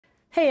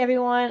Hey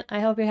everyone, I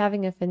hope you're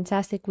having a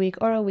fantastic week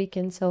or a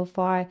weekend so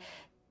far.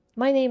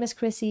 My name is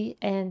Chrissy,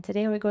 and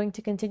today we're going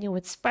to continue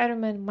with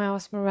Spider-Man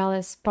Miles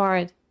Morales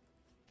Part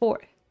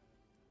 4.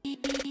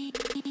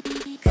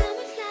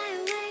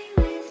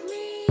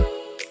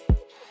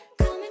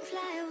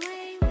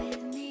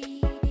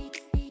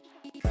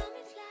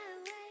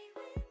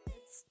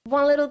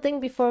 One little thing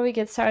before we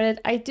get started,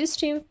 I do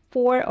stream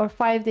 4 or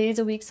 5 days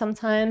a week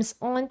sometimes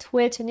on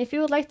Twitch, and if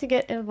you would like to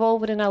get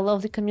involved within our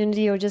lovely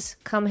community or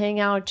just come hang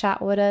out,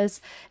 chat with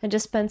us, and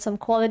just spend some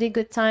quality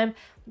good time,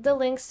 the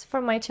links for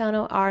my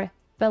channel are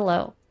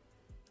below.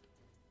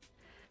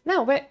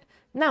 Now,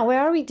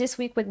 where are we this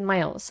week with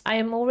Miles? I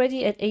am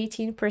already at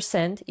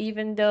 18%,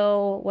 even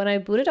though when I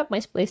booted up my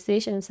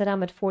PlayStation it said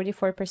I'm at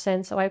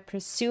 44%, so I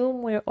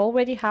presume we're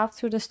already half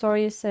through the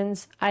story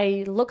since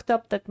I looked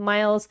up that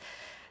Miles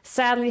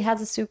sadly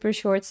has a super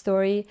short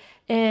story.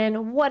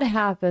 And what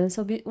happened?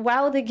 So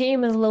while the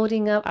game is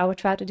loading up, I will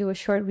try to do a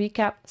short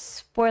recap.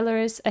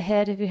 Spoilers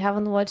ahead if you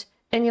haven't watched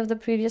any of the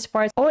previous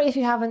parts or if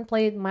you haven't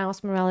played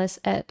Miles Morales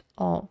at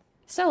all.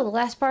 So the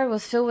last part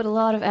was filled with a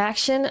lot of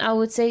action. I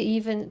would say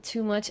even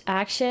too much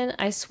action.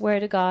 I swear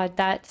to God,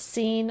 that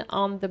scene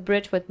on the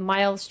bridge with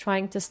Miles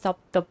trying to stop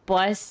the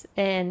bus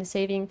and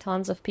saving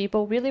tons of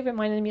people really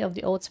reminded me of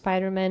the old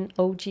Spider-Man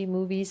OG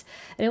movies.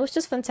 And it was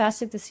just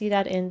fantastic to see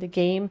that in the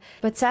game.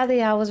 But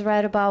sadly, I was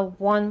right about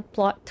one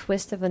plot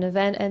twist of an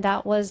event, and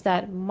that was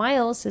that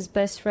Miles, his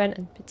best friend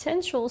and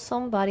potential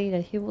somebody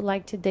that he would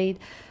like to date,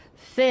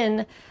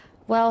 Finn,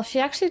 well, she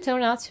actually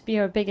turned out to be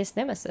our biggest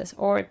nemesis,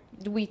 or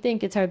we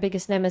think it's our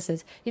biggest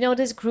nemesis. You know,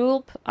 this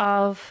group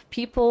of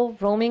people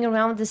roaming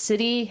around the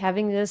city,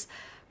 having this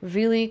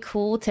really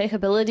cool tech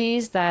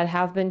abilities that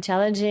have been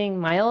challenging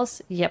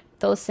Miles. Yep,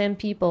 those same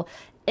people.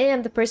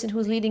 And the person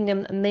who's leading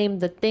them,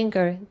 named the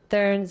Thinker,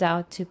 turns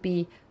out to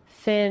be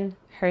Finn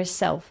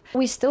herself.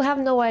 We still have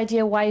no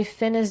idea why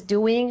Finn is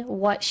doing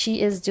what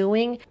she is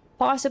doing.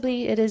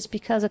 Possibly it is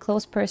because a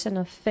close person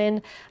of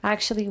Finn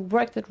actually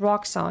worked with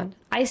Roxxon.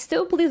 I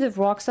still believe that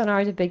Roxxon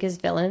are the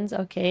biggest villains,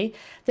 okay?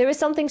 There is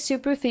something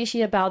super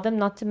fishy about them,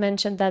 not to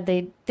mention that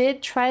they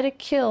did try to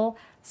kill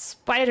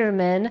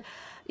Spider-Man,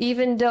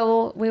 even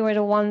though we were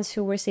the ones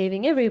who were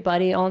saving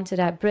everybody onto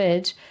that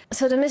bridge.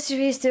 So the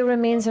mystery still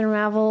remains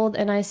unraveled,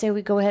 and I say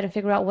we go ahead and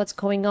figure out what's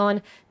going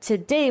on.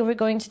 Today we're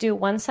going to do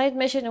one side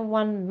mission and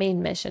one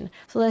main mission.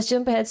 So let's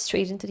jump ahead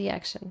straight into the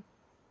action.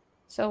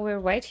 So we're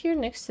right here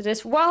next to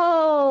this.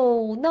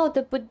 Whoa! No,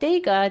 the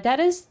bodega. That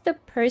is the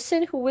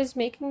person who was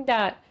making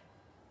that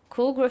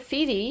cool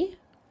graffiti.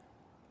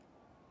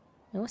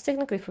 It was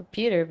technically for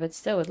Peter, but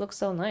still, it looks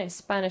so nice.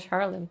 Spanish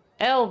Harlem.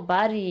 El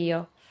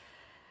Barrio.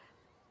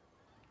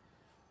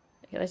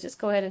 Okay, let's just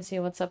go ahead and see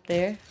what's up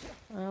there,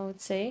 I would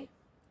say.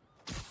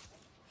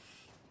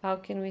 How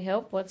can we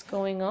help? What's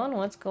going on?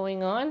 What's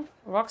going on?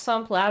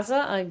 Roxxon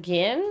Plaza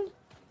again?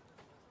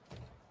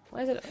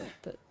 Why is it...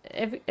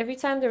 Every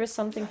time there is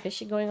something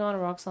fishy going on,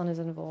 Roxxon is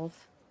involved.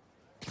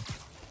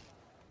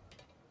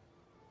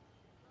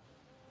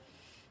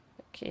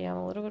 Okay, I'm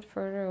a little bit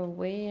further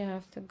away. I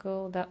have to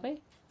go that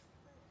way.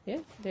 Yeah,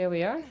 there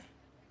we are.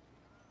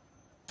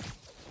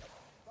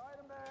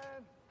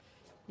 Spider-Man!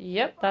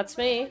 Yep, that's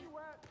me.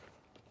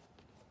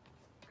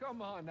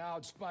 Come on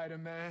out,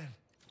 Spider-Man.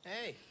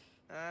 Hey,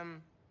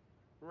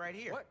 right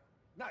here. What?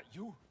 Not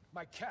you,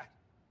 my cat.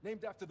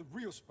 Named after the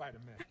real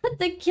Spider-Man.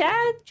 The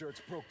cat?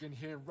 Jerks broke in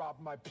here and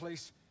robbed my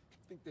place.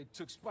 Think they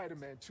took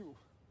Spider-Man too.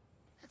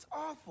 That's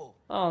awful.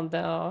 Oh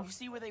no. You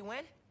see where they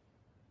went?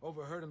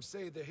 Overheard them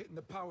say they're hitting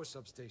the power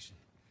substation.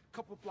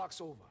 Couple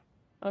blocks over.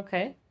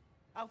 Okay.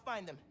 I'll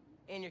find them.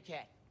 And your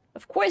cat.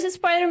 Of course it's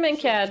Spider-Man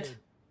Cat. Kid.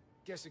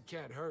 Guess it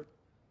can't hurt.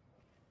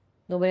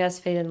 Nobody has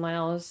faith in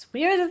Miles.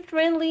 We are the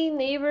friendly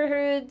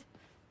neighborhood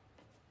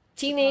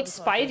teenage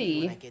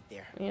Spidey. When I get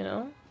there. You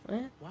know?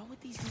 Eh? Why would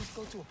these things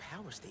go to a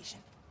power station?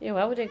 Yeah,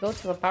 why would they go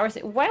to a power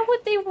station? Why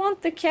would they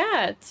want the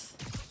cat?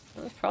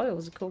 Well, it probably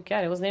was a cool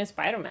cat. It was named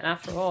Spider-Man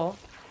after all.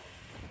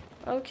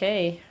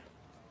 Okay.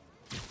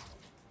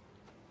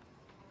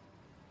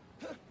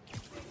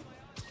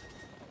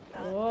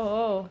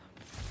 Whoa.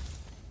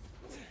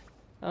 There's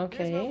no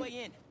Okay.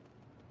 way in.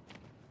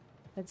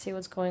 Let's see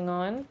what's going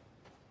on.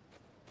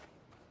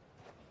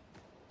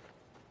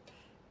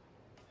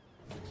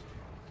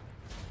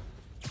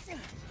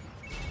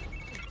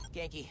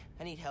 Genki,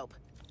 I need help.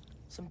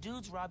 Some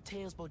dudes robbed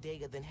Teo's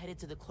bodega, then headed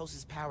to the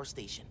closest power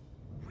station.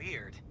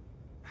 Weird.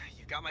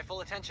 You got my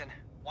full attention.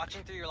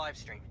 Watching through your live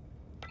stream.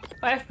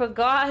 I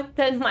forgot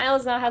that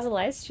Miles now has a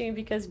live stream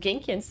because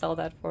Genki installed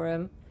that for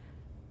him.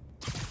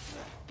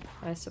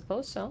 I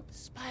suppose so.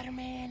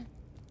 Spider-Man,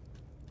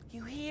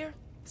 you here?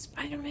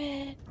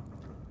 Spider-Man.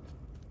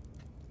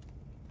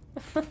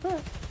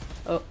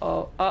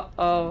 Uh-oh,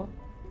 uh-oh.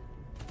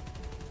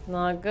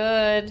 Not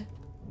good.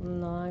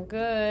 Not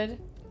good.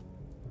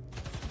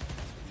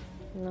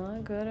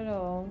 Not good at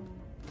all.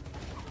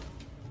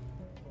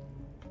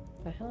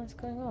 What the hell is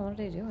going on? What are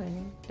they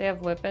doing? They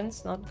have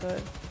weapons? Not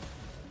good.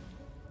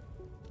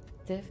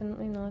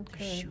 Definitely not They're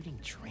good. shooting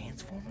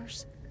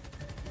transformers?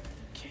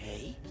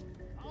 Okay.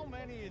 How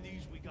many of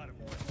these we gotta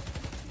break?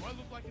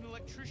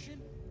 electrician?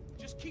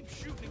 Just keep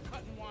shooting and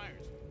cutting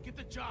wires. Get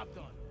the job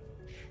done.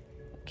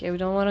 Okay, we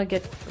don't want to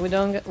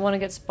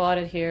get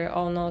spotted here.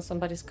 Oh no,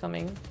 somebody's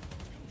coming.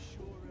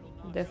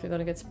 Definitely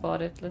gonna get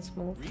spotted. Let's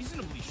move.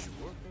 Reasonably sure.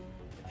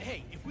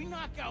 Hey, if we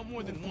knock out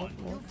more than one,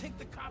 it'll take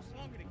the cops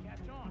longer to catch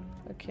on.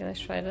 Okay, let's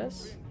try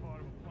this. Part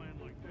of a plan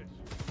like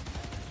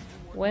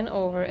this. Win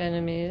over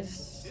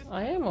enemies.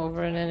 I am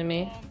over an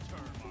enemy. Long-term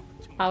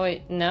opportunity. Oh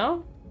wait,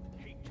 no?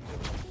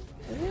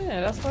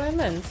 Yeah, that's what I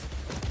meant.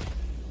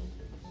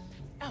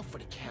 Out for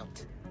the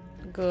count.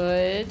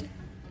 Good.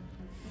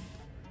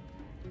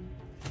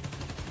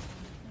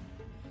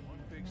 One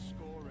big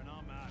score and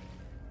I'm out.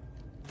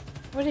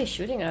 What are they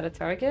shooting at? A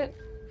target?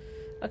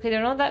 Okay, there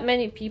are not that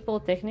many people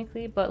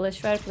technically, but let's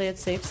try to play it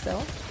safe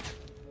still.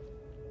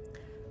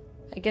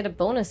 I get a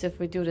bonus if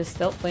we do this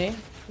stealth way.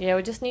 Yeah,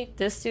 we just need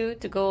this two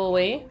to go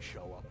away.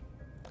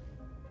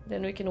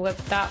 Then we can whip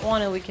that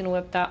one and we can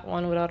whip that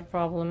one without a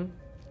problem.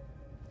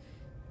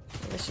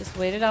 Let's just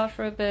wait it out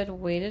for a bit.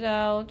 Wait it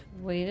out.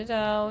 Wait it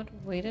out.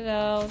 Wait it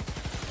out.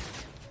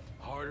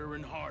 Harder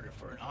and harder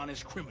for an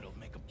honest criminal to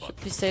make a buck.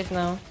 Should be safe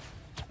now.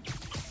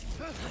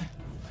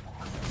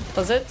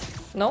 Was it?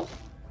 Nope.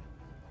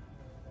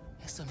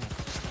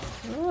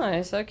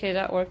 Nice. Okay,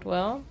 that worked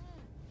well.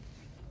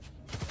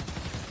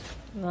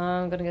 No,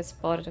 I'm gonna get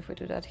spotted if we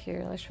do that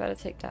here. Let's try to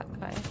take that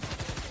guy.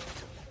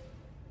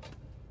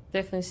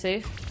 Definitely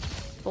safe.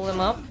 Pull him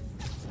up.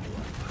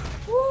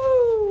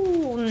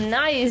 Woo!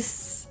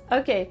 Nice.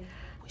 Okay.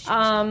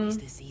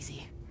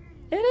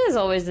 It is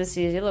always this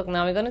easy. Look,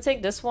 now we're gonna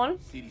take this one.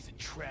 City's a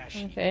trash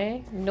heap.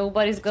 Okay.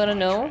 Nobody's gonna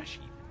know. Trash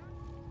heap.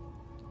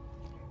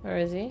 Where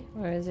is he?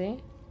 Where is he?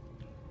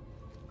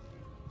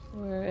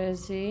 Where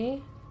is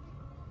he?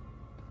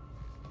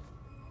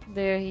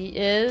 There he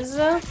is.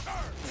 Did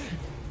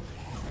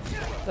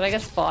I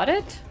get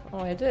spotted? Oh,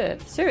 I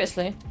did.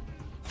 Seriously.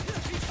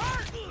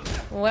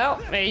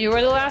 Well, you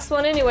were the last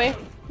one anyway.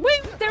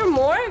 Wait, there are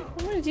more?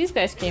 Where did these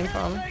guys came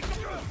from?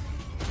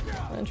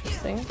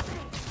 Interesting.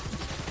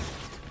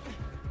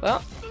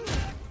 Well.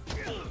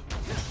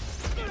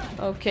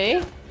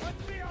 Okay.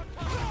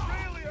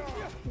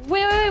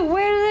 Wait,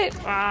 where did they...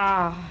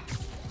 Ah.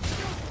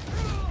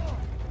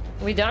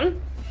 We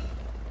done?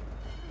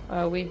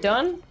 Are we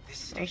done? This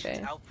station's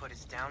Okay. output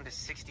is down to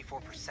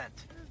 64%.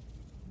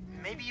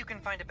 Maybe you can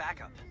find a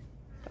backup.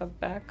 A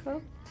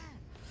backup?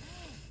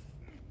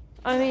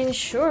 I mean,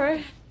 sure.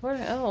 Where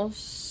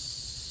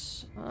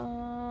else?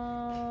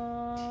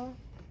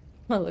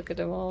 Look at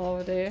them all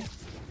over there.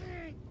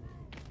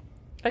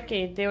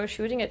 Okay, they were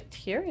shooting it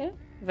here, yeah?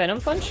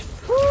 Venom punch?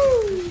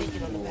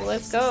 Woo!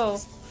 Let's go.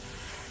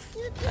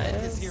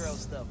 This hero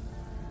stuff.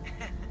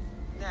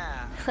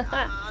 Nah,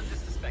 I'm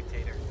just a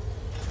spectator.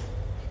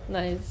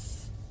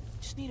 Nice.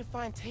 Just need to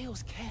find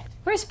Tails' cat.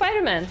 Where's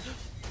Spider-Man?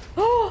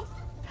 Oh!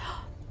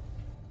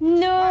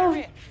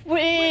 No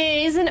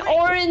way! He's an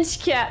orange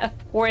cat!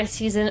 Of course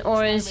he's an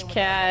orange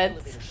cat.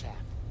 Elevator shaft.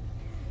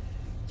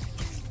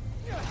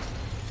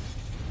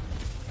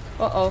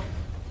 Uh-oh.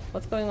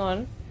 What's going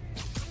on?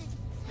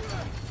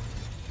 Gotta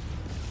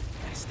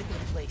stick it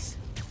in place.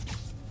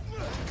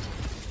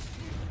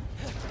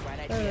 Right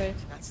idea. Alright.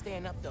 Not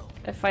staying up though.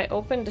 If I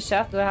open the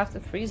shaft, do I have to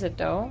freeze it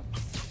though?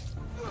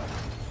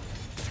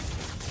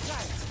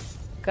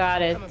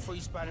 Got it. Coming for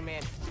you,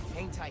 Spider-Man.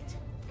 Hang tight.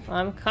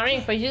 I'm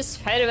coming for you,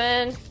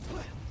 Spider-Man.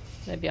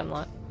 Maybe I'm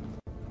not.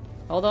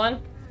 Hold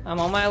on. I'm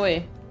on my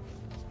way.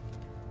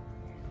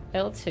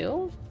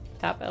 L2?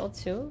 Tap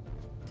L2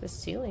 to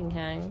ceiling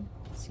hang.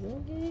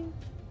 Ceiling hang?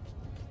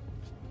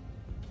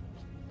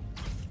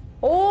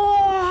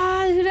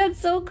 Oh, dude, that's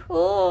so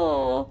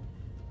cool.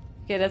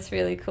 Okay, that's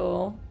really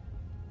cool.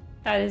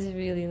 That is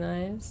really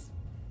nice.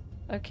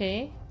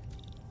 Okay.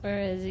 Where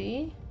is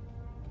he?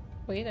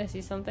 Wait, I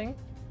see something.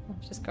 Oh,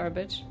 just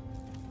garbage.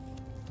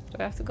 Do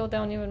I have to go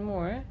down even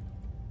more?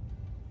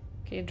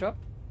 Okay, drop.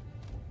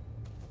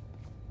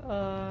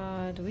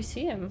 Do we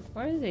see him?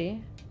 Where is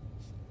he?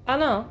 Oh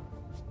no.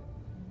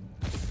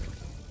 Do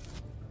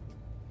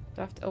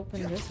I have to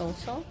open this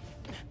also?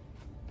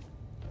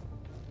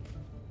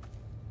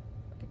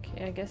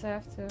 Okay, I guess I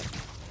have to...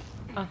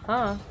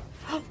 Uh-huh.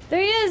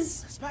 There he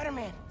is!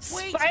 Spider-Man!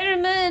 Wait!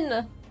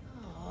 Spider-Man!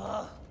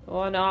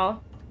 Oh no.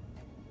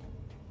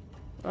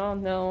 Oh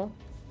no.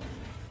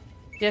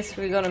 Guess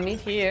we're gonna meet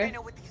I here.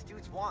 know what these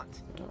dudes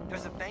want.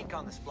 There's a bank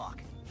on this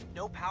block.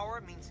 No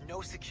power means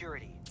no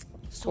security.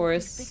 Of So if we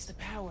course. fix the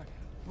power,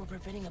 we're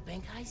preventing a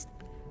bank heist?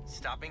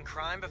 Stopping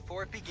crime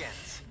before it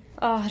begins.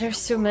 Oh,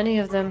 there's too many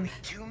of them. Only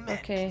two men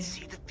Okay. can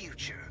see the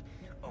future.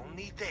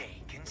 Only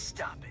they can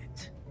stop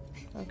it.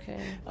 Okay.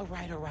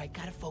 Alright,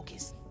 gotta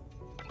focus.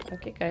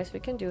 Okay, guys, we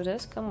can do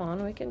this. Come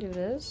on, we can do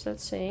this.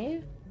 Let's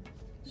see.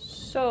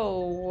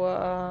 So,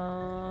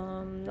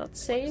 not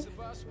safe. Most of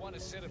us want to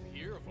set up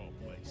here of all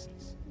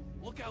places.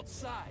 Look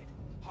outside.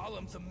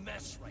 Harlem's a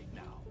mess right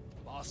now.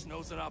 Boss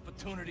knows an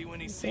opportunity when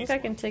he I sees think I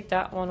can one. take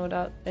that one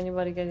without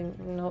anybody getting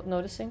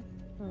noticing.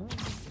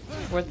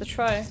 Worth a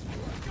try.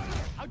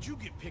 How'd you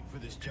get picked for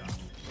this job?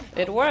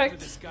 It To worked.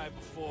 this guy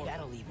before.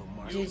 That'll leave a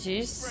mark. Friend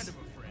GG's. of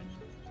a friend.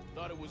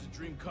 thought it was a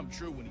dream come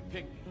true when he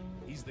picked me.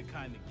 He's the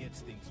kind that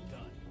gets things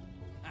done.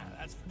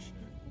 That's for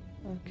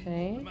sure.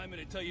 Okay. Remind me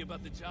to tell you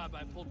about the job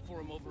I pulled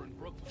for him over in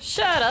Brooklyn.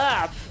 Shut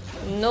up!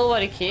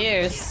 Nobody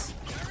cares.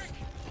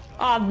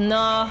 Oh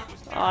no.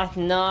 Oh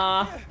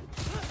no.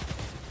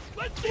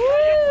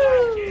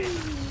 Woo!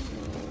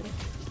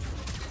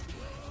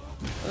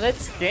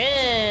 Let's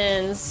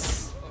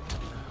dance.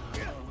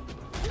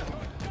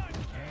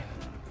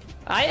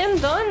 I am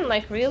done?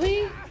 Like,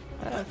 really?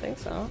 I don't think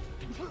so.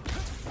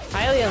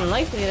 Highly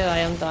unlikely that I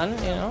am done,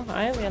 you know?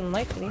 Highly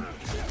unlikely.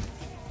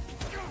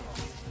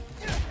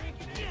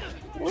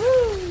 Woo!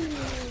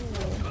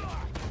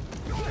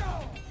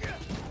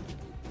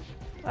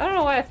 I don't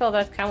know why I felt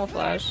that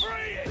camouflage.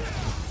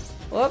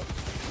 Whoop.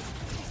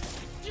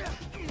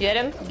 Get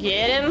him.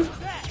 Get him.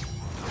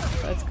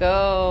 Let's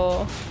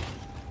go.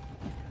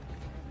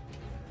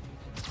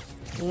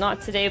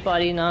 Not today,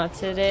 buddy. Not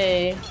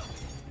today.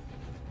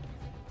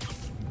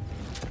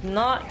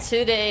 Not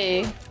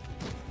today.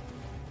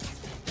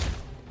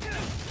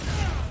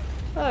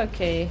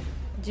 Okay.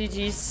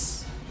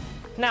 GG's.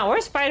 Now,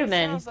 where's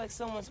Spider-Man? Sounds like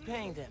someone's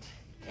paying them.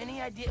 Any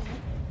idea?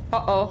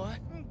 Uh-oh. What?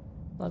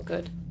 Not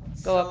good.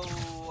 Go up.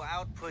 So,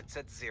 output's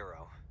at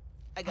 0.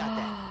 I got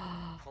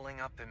that. Pulling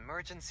up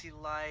emergency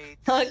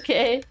lights.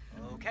 Okay.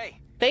 Okay.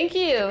 Thank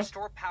you.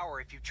 Restore power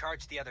if you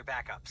charge the other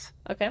backups.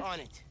 Okay. On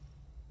it.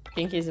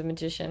 Pinky's a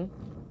magician.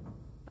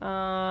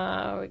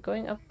 Are we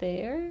going up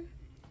there?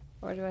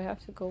 Or do I have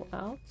to go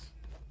out?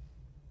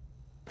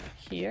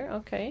 Here?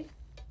 Okay.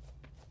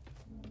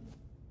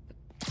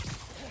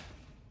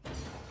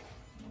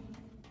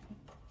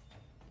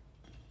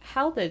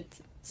 How did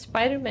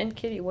Spider-Man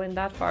Kitty went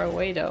that far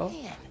away though?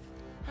 Man,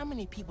 how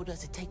many people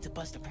does it take to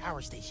bust a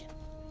power station?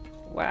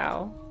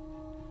 Wow.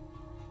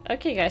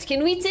 Okay guys,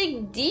 can we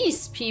take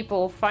these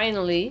people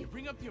finally?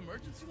 Bring up the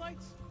emergency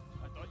lights?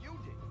 I thought you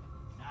did.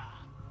 Nah.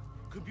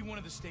 Could be one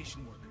of the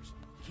station workers.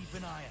 Keep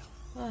an eye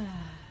out.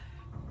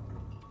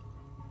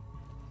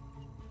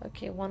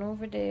 Okay, one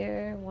over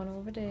there, one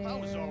over there. I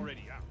was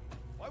already out.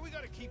 Why we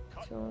gotta keep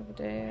cutting? Two over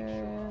there.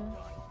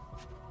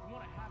 You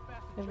want a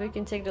half-assed Maybe we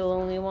can take the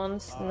lonely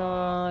ones.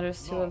 No,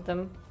 there's two of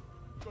them.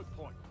 Good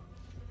point.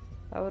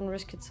 I wouldn't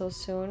risk it so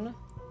soon. Man,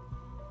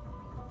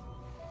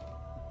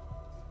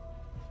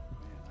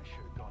 I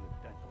should have gone to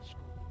dental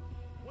school.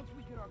 Once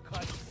we get our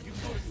cut, you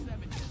go to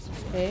 7.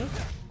 Okay.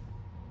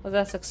 Was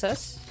that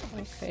success?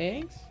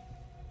 Okay.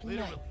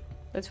 Literally.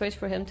 Let's wait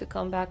for him to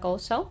come back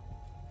also.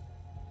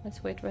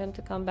 Let's wait for him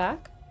to come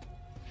back.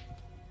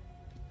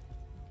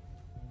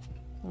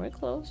 We're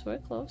close, we're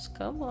close.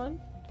 Come on.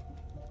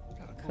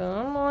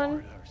 Come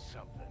on.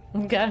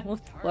 Gotta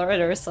move to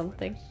Florida or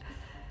something.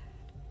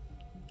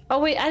 Oh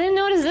wait, I didn't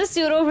notice this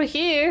dude over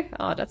here.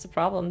 Oh, that's a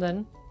problem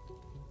then.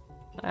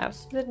 I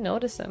absolutely didn't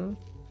notice him.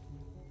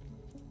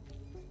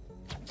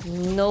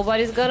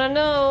 Nobody's gonna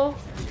know.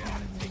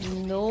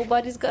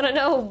 Nobody's gonna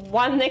know.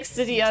 One next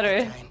to the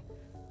other.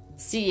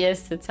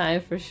 Siesta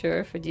time for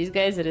sure. For these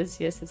guys, it is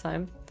siesta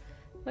time.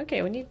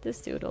 Okay, we need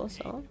this dude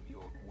also.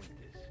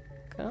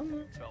 Come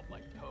on.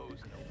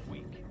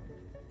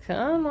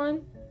 Come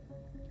on.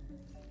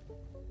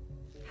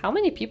 How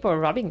many people are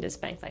robbing this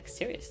bank? Like,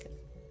 seriously.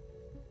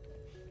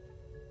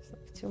 It's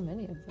like too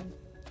many of them.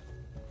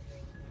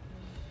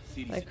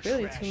 Like,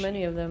 really too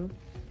many of them.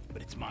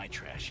 But it's my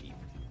trash heap.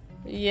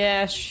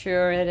 Yeah,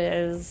 sure it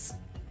is.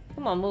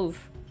 Come on,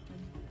 move.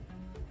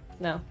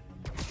 No.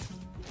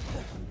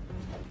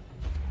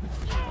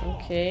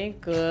 Okay,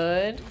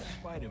 good.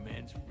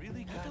 Spider-Man's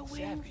really got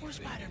Waiting for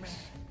Spider-Man.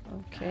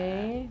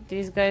 Okay,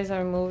 these guys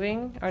are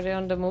moving. Are they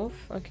on the move?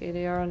 Okay,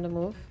 they are on the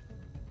move.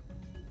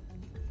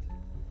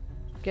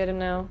 Get him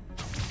now.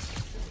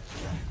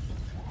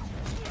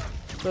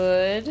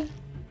 Good.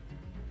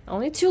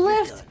 Only 2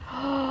 left.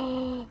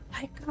 Oh,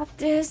 I got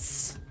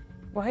this.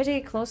 Why are they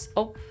close?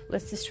 Oh,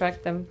 let's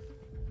distract them.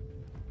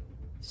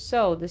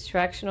 So,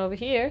 distraction over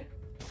here.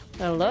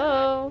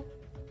 Hello?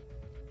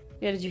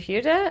 Yeah, did you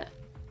hear that?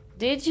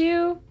 Did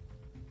you?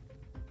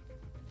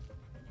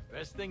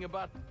 Best thing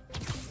about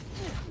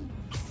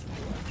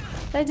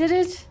I did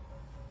it.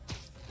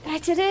 I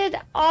did it.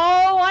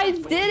 Oh, I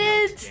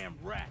did it. damn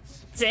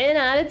rats. 10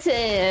 out of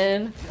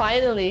 10.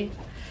 Finally.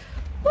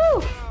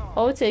 Woo.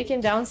 Oh,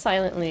 taken down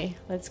silently.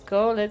 Let's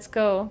go. Let's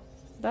go.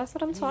 That's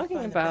what I'm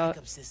talking about.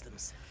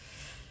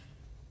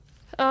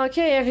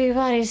 Okay,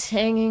 everybody's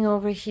hanging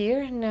over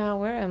here. Now,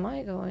 where am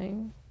I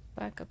going?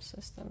 Backup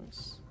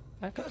systems.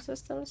 Backup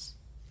systems?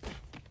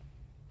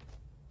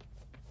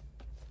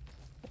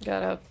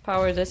 Gotta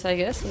power this, I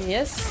guess.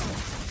 Yes.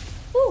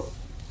 Woo.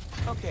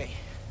 Okay,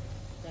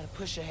 gotta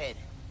push ahead.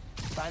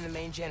 Find the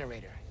main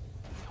generator.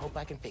 Hope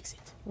I can fix it.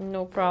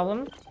 No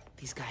problem.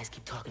 These guys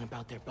keep talking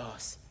about their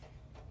boss.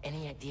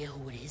 Any idea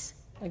who it is?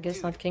 I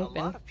guess not A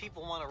Kingpin. lot of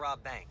people want to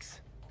rob banks.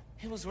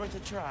 It was worth a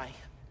try.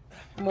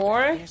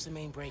 More? Here's the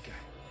main breaker.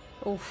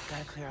 Oof.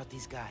 Gotta clear out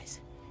these guys.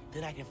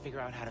 Then I can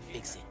figure out how to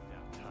fix it.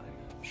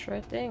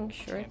 Sure thing,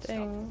 sure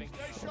thing.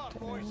 Nice shot,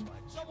 boys.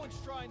 Someone's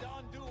trying to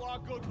undo our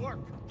good work.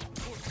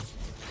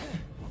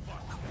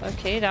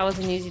 Okay, that was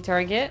an easy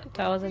target.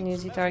 That was an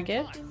easy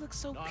target. They look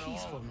so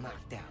peaceful,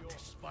 knocked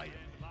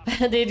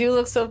out. They do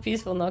look so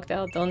peaceful knocked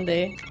out, don't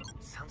they?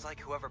 Sounds like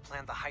whoever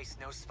planned the heist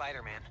knows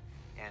Spider-Man.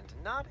 And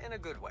not in a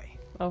good way.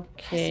 Has to be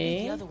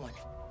Okay. the other one.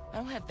 I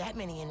don't have that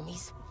many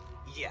enemies.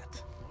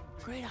 Yet.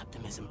 Great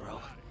optimism, bro.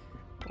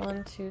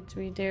 1, 2,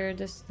 3 there.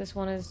 This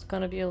one is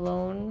gonna be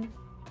alone.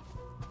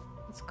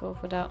 Let's go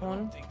for that I one.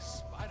 don't think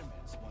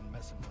Spider-Man's the one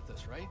messing with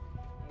us, right?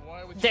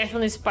 Why would you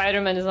Definitely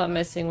Spider-Man is not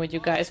messing with you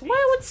guys.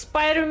 Why would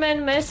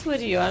Spider-Man mess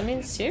with you? I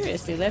mean,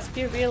 seriously, let's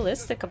be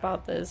realistic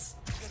about this.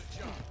 get a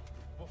job?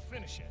 We'll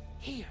finish it.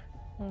 Here,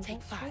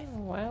 take 5.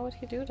 Why would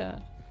he do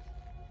that?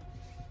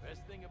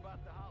 Best thing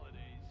about the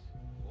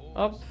holidays.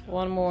 Oh,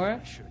 one more.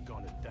 I should have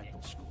gone to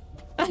dental school.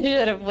 I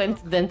should have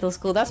went to dental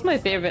school. That's my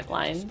favorite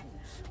line.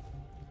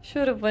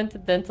 Should have went to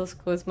dental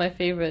school is my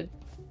favorite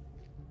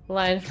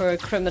line for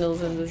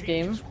criminals in this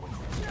game.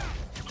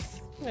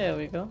 There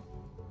we go.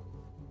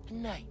 Good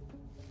night.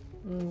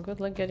 Good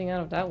luck getting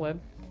out of that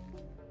web.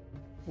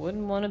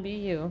 Wouldn't want to be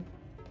you.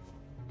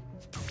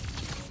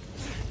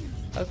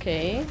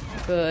 Okay,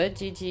 good.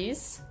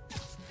 GG's.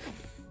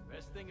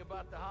 Best thing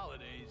about the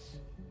holidays.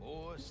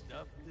 More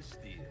stuff to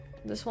steal.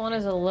 This one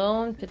is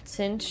alone.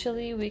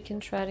 Potentially, we can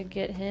try to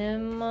get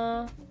him.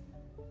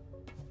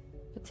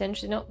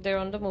 Potentially, no, they're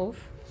on the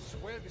move.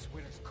 Swear this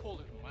winter's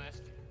colder than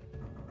last year.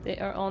 They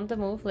are on the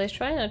move. Let's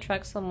try and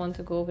attract someone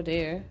to go over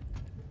there.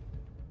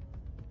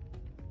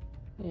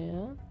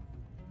 Yeah.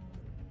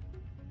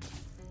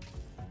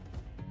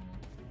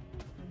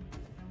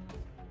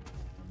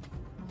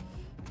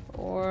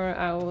 Or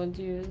I would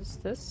use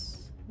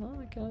this. No,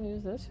 I cannot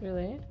use this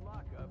really.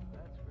 Lock up,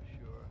 that's for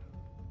sure.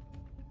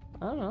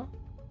 I don't know.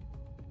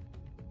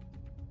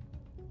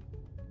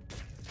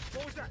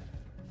 What was that?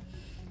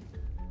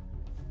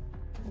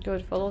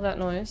 Good, follow that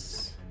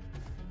noise.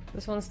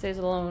 This one stays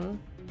alone.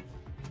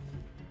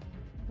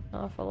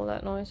 Follow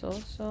that noise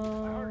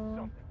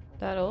also.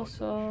 That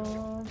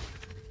also.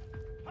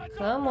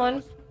 Come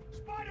on.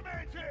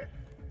 Spider-Man's here!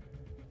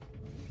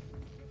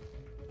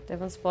 They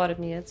haven't spotted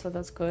me yet, so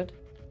that's good.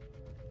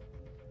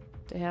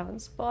 They haven't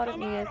spotted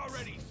me yet.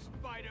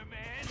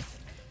 Spider-Man!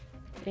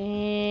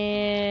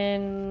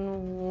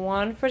 And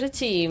one for the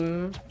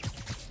team.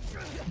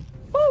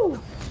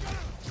 Woo!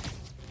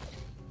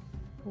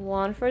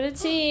 One for the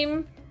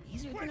team.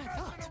 Easier than I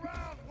thought.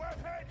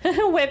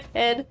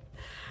 Whiphead.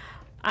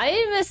 I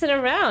ain't messing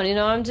around, you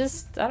know, I'm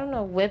just, I don't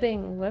know,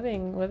 webbing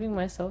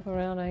myself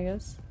around, I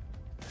guess.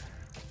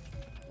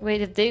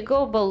 Wait, if they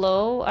go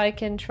below, I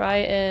can try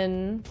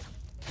and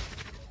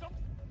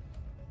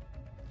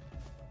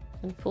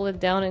pull it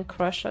down and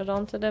crush it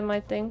onto them, I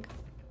think.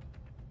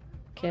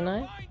 Can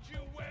I?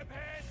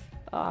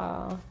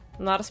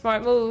 Not a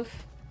smart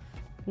move.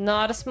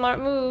 Not a smart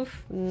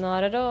move.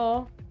 Not at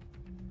all.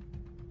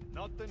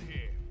 Nothing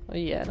here. Oh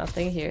yeah,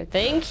 nothing here.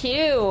 Thank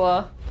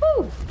you!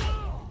 Woo!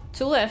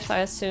 2 left,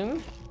 I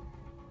assume.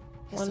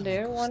 One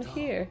there, one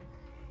here.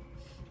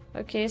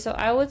 Okay, so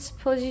I would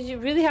suppose you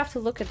really have to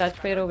look at that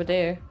crate over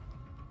there.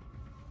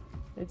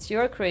 It's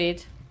your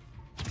crate.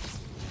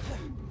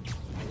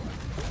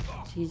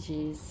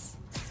 GG's.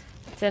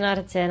 10 out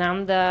of 10.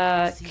 I'm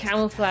the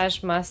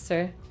camouflage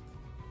master.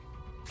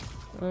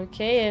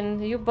 Okay,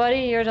 and you,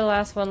 buddy, you're the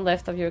last one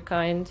left of your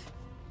kind.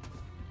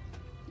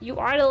 You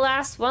are the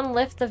last one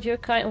left of your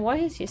kind. Why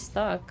is he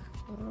stuck?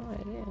 No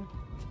idea.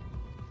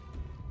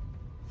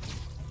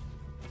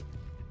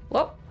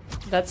 Well,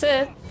 that's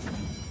it.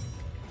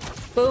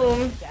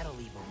 Boom. That'll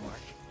leave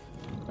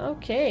a mark.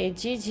 Okay, Time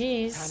to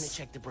GG's.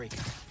 check the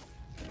breaker.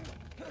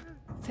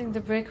 I think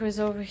the breaker is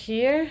over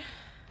here.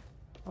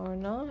 Or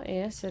not?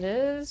 Yes, it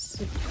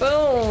is.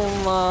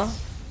 Boom!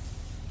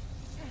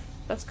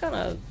 That's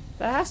kinda...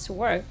 That has to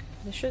work.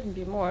 There shouldn't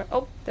be more.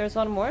 Oh, there's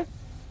one more.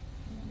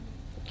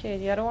 Okay,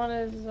 the other one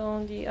is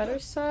on the other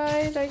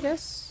side, I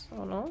guess.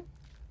 Oh no.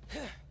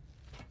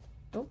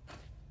 Nope.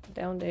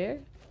 Down there.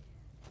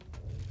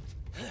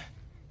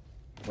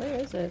 Where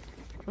is it?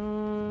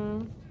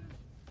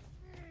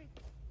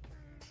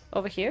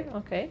 Over here?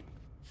 Okay.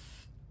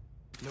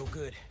 No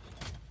good.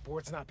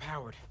 Board's not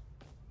powered.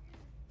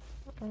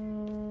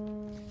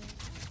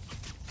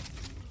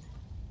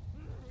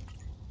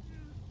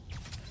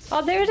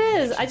 Oh, there it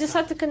is! I just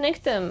had to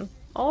connect them.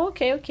 Oh,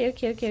 okay.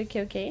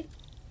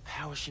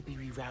 Power should be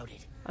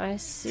rerouted. I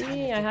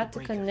see, I had to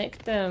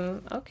connect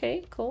them.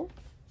 Okay, cool.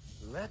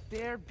 Let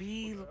there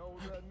be...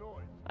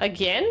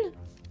 Again?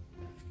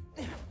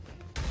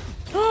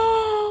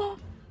 Oh,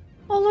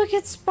 look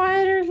at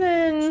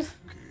Spider-Man!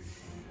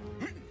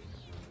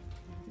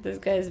 This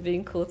guy is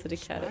being cool to the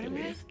cat at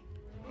least.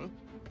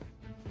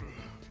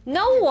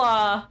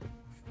 No!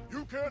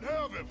 You can't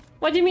have him!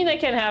 What do you mean I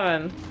can't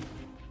have him?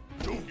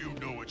 Don't you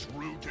know it's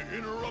rude to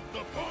interrupt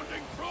the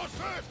bonding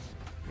process?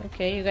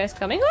 Okay, you guys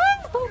coming?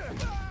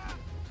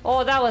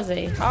 Oh, that was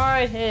a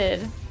hard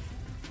hit.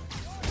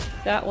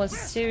 That was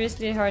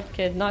seriously a hard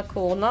hit. Not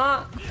cool.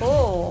 Not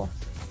cool.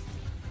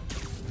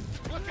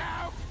 Look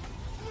out!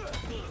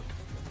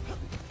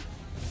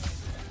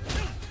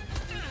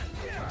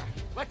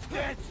 Let's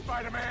dance,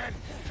 Spider-Man!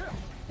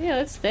 Yeah,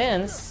 let's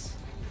dance.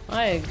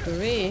 I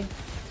agree.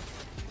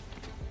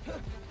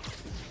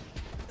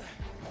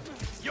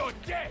 You're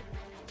dead.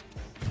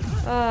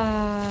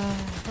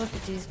 Look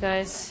at these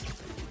guys.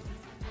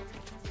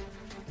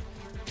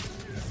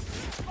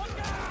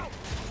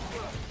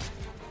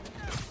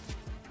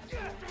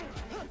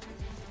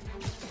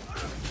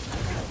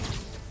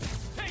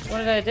 What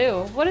did I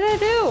do? What did I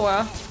do?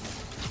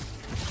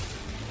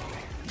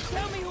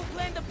 Tell me who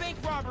planned the bank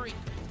robbery.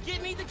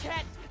 Give me the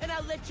cat, and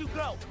I'll let you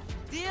go.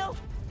 Deal?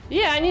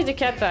 Yeah, I need the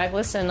cat back.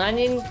 Listen, I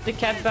need the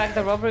cat back.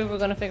 The robbery we're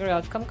gonna figure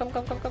out. Come.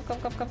 Gotcha.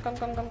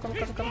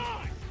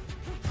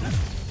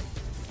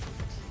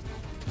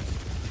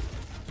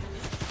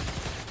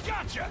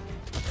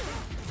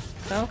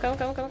 Come.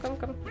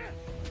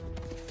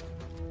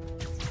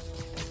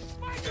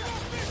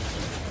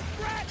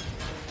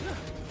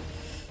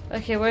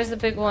 Okay, where's the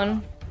big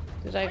one?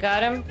 Did I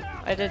got him?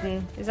 I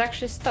didn't. He's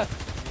actually stuck.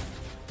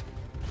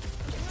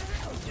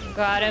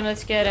 Got him,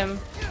 let's get him.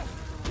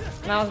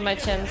 Now's my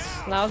chance.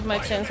 Now's my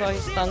chance while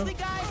he's stunned.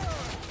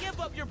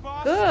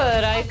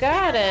 Good, I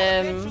got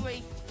him.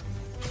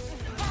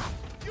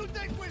 You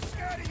think we're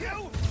scared of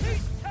you?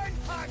 He's 10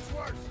 times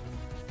worse.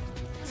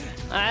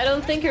 I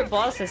don't think your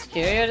boss is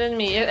scarier than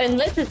me.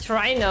 Unless it's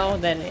Rhino,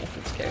 then it's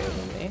scarier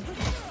than me.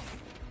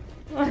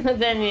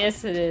 Then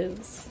yes it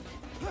is.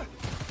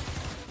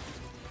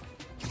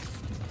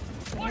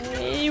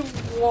 Hey,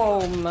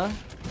 Worm.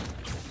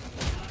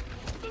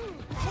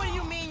 What do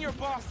you mean your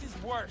boss is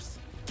worse?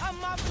 I'm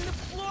mopping the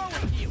floor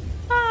with you.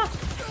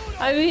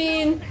 I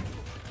mean,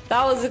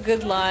 that was a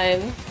good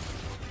line.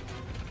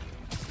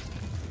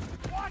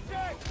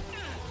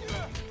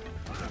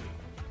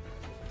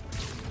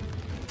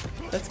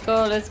 Let's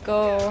go, let's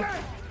go.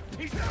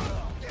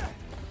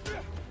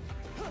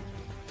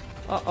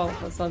 Uh-oh,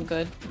 that's not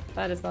good.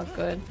 That is not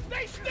good.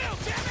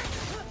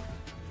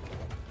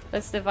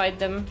 Let's divide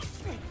them.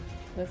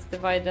 Let's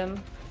divide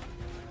them.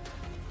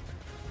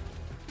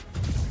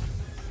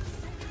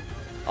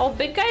 Oh,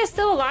 big guy is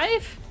still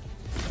alive?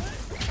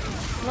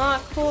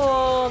 Not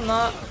cool,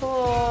 not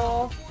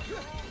cool.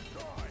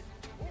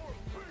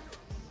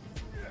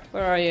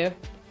 Where are you?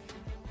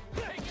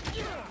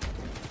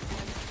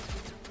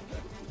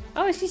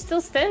 Oh, is he still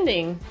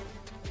standing?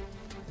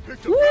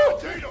 Woo!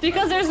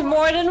 Because there's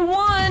more than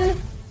one!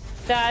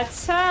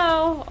 That's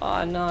how.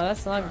 Oh no,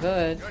 that's not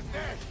good.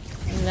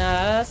 No,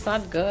 that's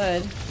not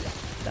good.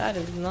 That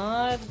is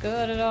not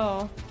good at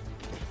all.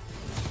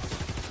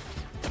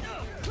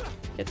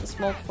 Get the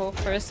smoke folk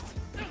first.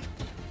 I'm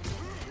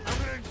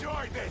gonna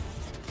enjoy this.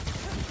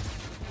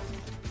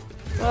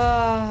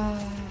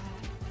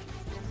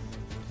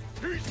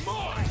 He's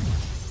mine.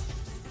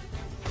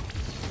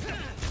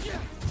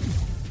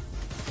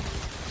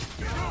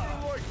 You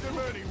don't like them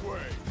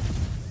anyway.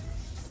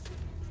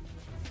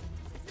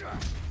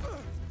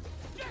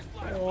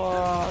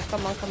 Whoa,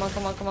 come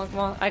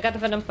on. I got the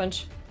venom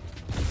punch.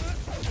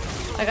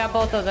 I got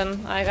both of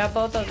them. I got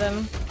both of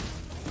them.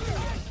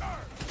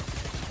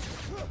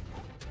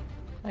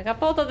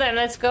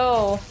 Let's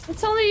go.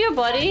 It's only you,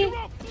 buddy.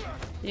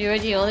 You're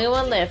the only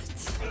one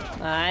left.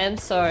 I am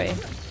sorry.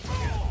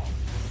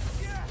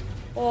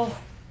 Oh,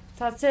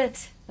 that's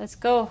it. Let's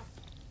go.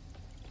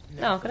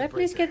 No, can I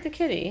please get the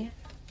kitty?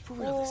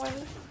 Oh,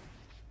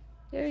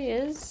 there he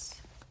is.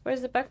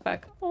 Where's the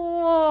backpack?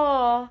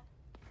 Oh.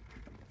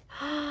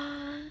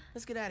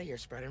 Let's get out of here,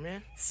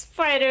 Spider-Man.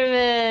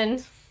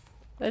 Spider-Man.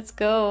 Let's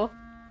go.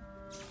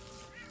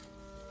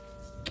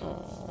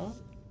 Aww.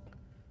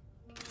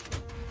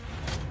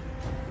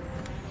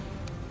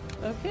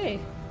 Okay.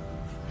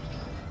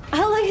 Oh,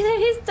 look at him.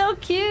 He's so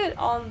cute.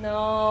 Oh,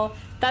 no.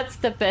 That's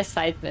the best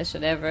side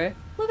mission ever.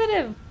 Look at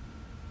him.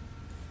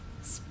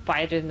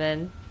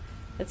 Spider-Man.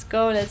 Let's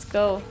go. Let's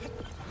go.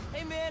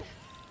 Hey, man.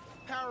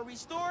 Power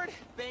restored.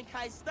 Bank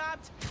heist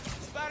stopped.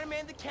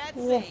 Spider-Man the cat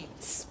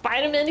saved.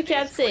 Spider-Man the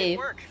cat It's great saved.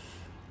 work.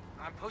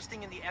 I'm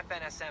posting in the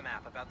FNSM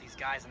app about these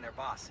guys and their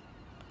boss.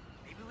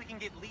 Maybe we can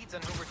get leads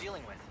on who we're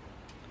dealing with.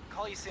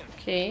 Call you soon.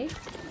 Okay.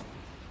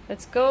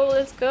 Let's go.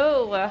 Let's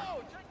go.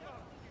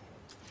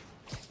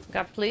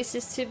 Got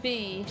places to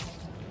be.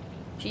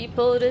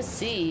 People to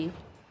see.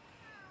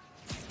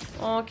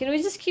 Oh, can we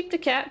just keep the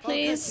cat,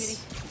 please? Okay,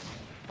 kitty.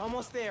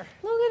 Almost there.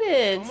 Look at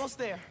it. Almost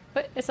there.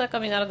 But it's not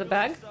coming out of the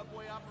bag?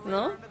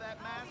 No?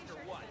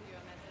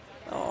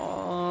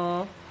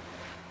 Oh.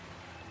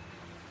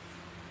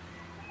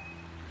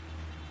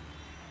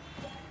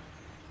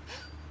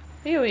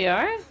 Here we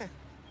are.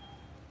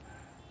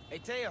 Hey,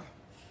 Teo.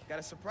 Got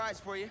a surprise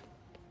for you.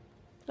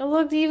 Oh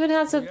look, they even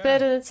has a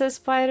bed and it says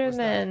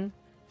Spider-Man.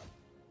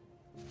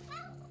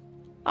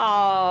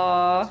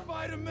 Aww.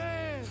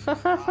 Spider-Man!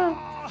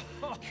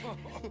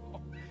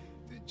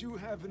 Did you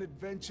have an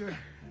adventure?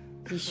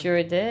 He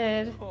sure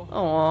did.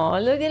 Aw,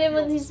 look at him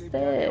on his Saved me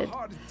a bed.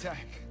 heart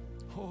attack.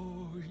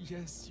 Oh,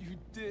 yes, you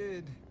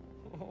did.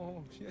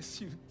 Oh, yes,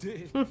 you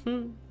did.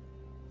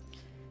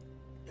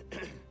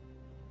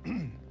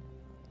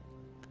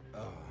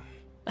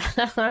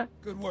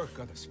 Good work,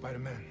 other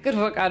Spider-Man. Good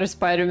work, Outer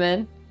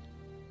Spider-Man.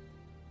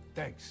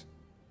 Thanks.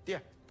 Yeah.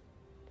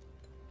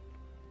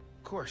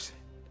 course.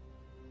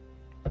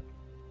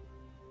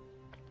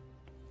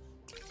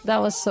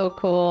 That was so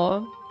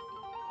cool.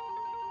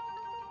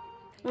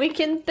 We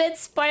can pet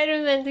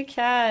Spider-Man the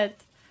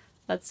cat.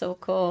 That's so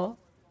cool.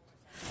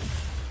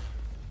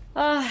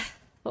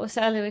 Well,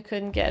 sadly we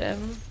couldn't get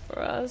him for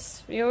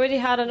us. We already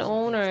had an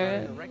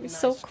owner. He's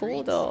so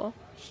cool though.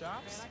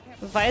 Shops?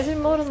 Visor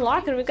mode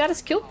unlocked and we got a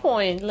skill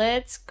point.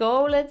 Let's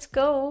go, let's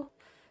go.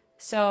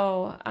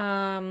 So,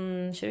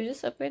 should we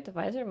just upgrade the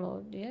visor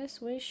mode?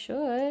 Yes, we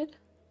should.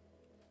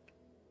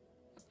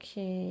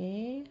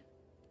 Okay.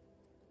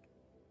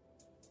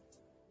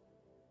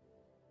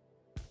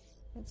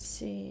 Let's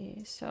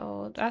see.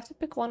 So, do I have to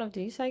pick one of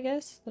these, I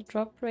guess? The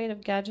drop rate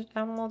of gadget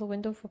ammo, the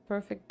window for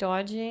perfect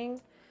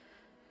dodging.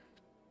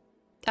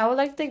 I would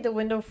like to take the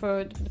window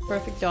for the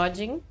perfect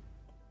dodging.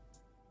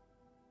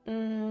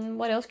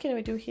 What else can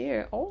we do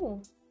here?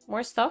 Oh,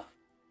 more stuff.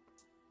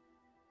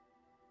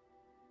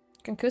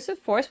 Concussive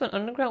force when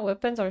underground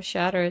weapons are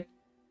shattered.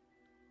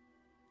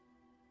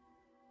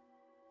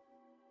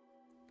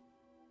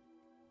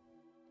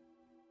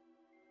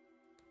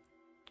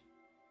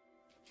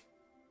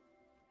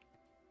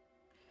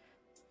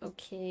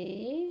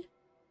 Okay.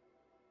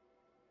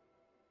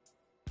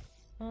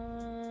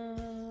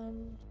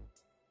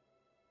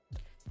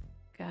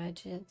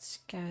 Gadgets.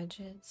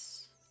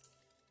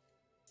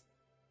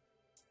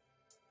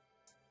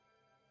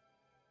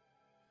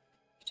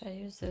 Should I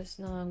use this?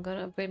 No, I'm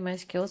gonna upgrade my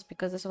skills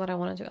because this is what I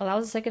want to do.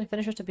 Allows the second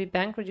finisher to be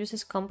banked,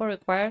 reduces combo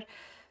required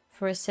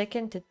for a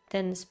second to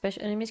 10.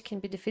 Special enemies can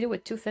be defeated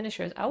with 2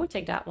 finishers. I would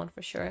take that one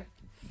for sure.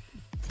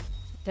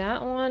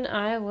 That one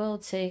I will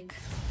take.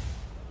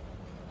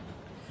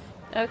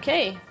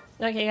 Okay.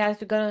 Okay,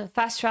 guys, we're gonna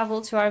fast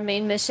travel to our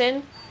main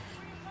mission.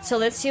 So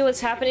let's see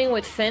what's happening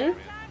with Finn.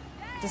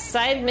 The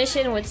side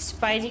mission with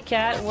Spidey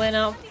Cat went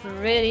out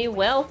pretty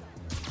well.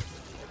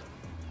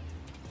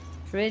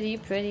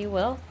 Pretty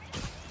well.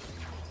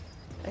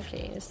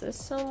 Okay, is this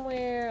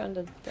somewhere on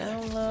the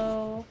down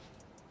low?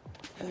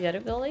 In the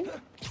other building?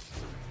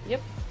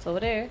 Yep, it's over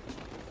there.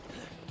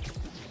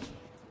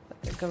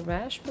 The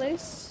garage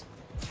place?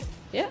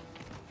 Yeah.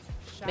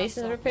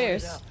 Mason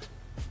repairs.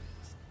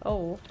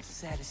 Oh.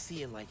 Sad to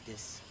see it like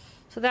this.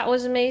 So that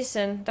was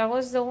Mason. That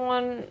was the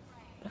one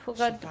who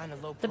got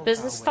the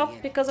business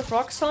stopped because of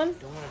Roxxon.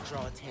 Don't want to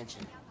draw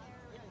attention.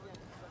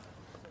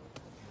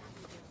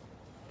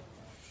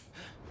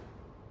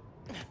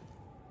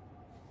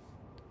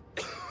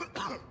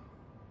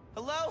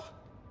 Hello?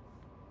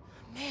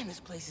 Man, this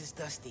place is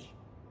dusty.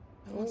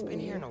 No one's been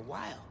here in a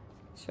while.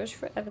 Search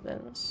for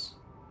evidence.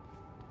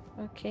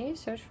 Okay,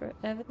 search for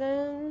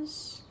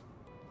evidence.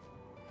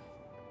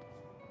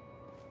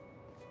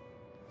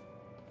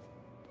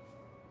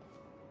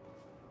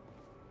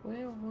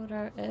 Where would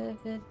our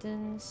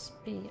evidence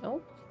be?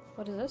 Oh,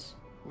 what is this?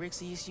 Rick's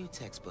ESU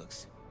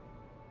textbooks.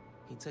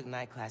 He took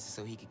night classes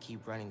so he could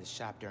keep running the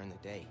shop during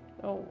the day.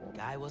 Oh.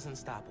 Guy was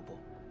unstoppable.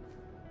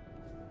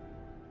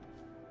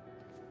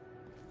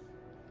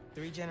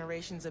 3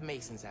 generations of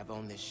Masons have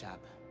owned this shop.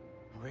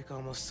 Rick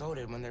almost sold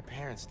it when their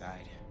parents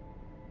died.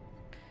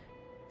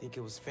 Think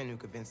it was Finn who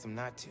convinced him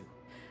not to.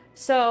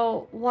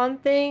 So, one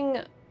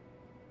thing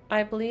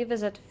I believe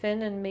is that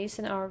Finn and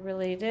Mason are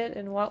related.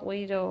 In what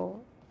way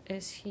though?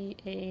 Is he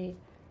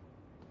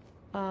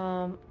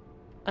an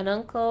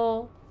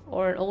uncle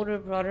or an older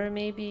brother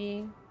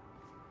maybe?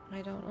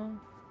 I don't know.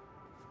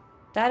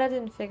 That I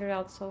didn't figure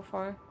out so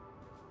far.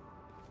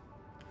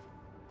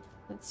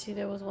 Let's see,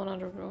 there was one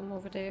other room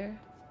over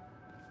there.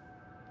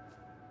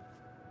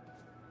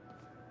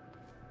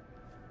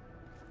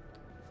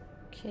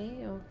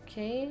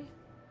 Okay.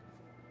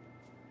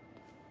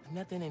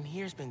 Nothing in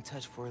here's been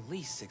touched for at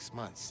least 6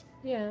 months.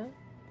 Yeah.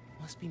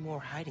 Must be more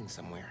hiding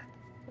somewhere.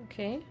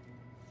 Okay.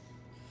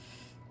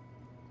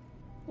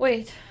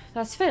 Wait,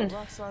 that's Finn.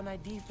 Roxxon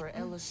ID for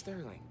Ella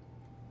Sterling.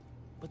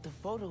 But the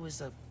photo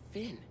is of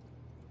Finn.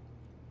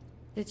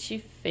 Did she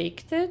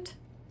faked it?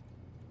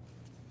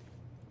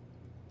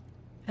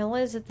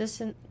 Ella is a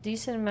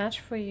decent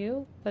match for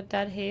you, but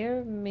that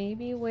hair,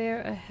 maybe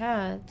wear a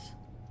hat.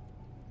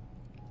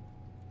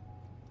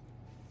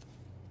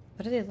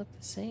 Why do they look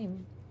the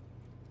same?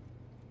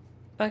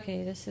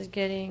 Okay, this is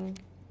getting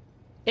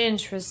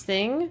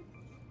interesting.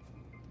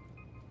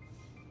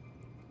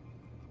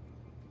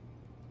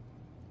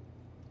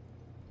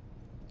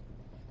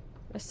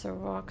 Mr.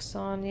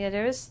 Roxxon. Yeah,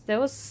 there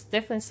was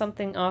definitely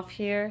something off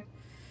here.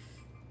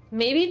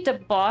 Maybe the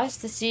boss,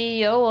 the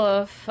CEO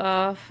of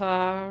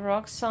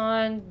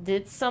Roxxon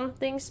did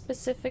something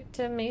specific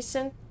to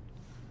Mason.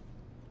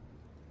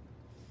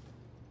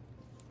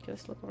 Okay,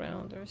 let's look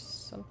around. There's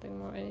something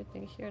more,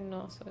 anything here?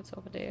 No, so it's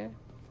over there.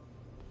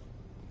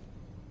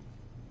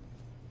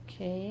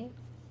 Okay.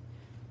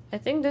 I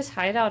think this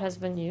hideout has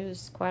been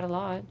used quite a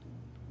lot.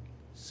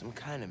 Some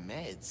kind of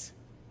meds.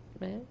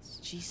 Meds?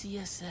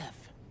 GCSF.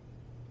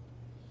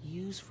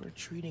 Used for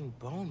treating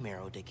bone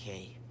marrow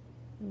decay.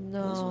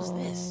 No. Whose was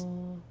this?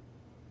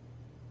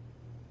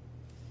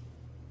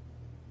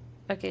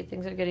 Okay,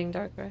 things are getting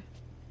darker.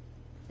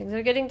 Things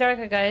are getting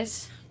darker,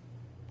 guys.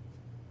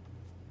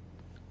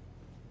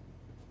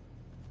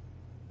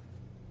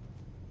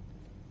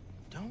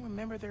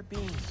 remember there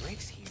being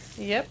bricks here.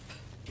 Yep.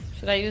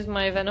 Should I use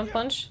my venom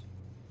punch?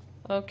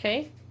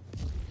 Okay.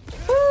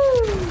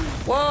 Woo!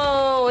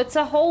 Whoa, it's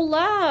a whole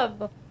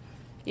lab.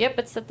 Yep,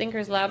 it's the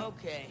Thinker's lab.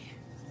 Okay,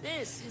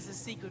 this is a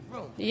secret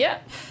room.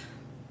 Yep.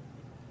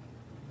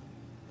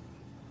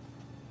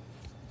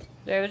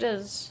 There it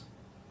is.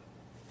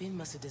 Finn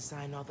must have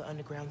designed all the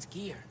underground's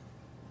gear.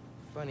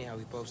 Funny how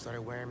we both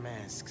started wearing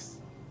masks.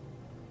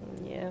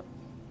 Yep.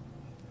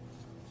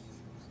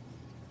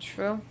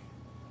 True.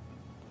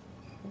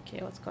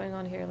 Okay, what's going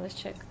on here? Let's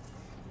check.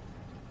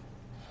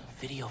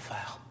 Video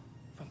file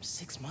from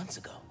 6 months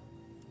ago.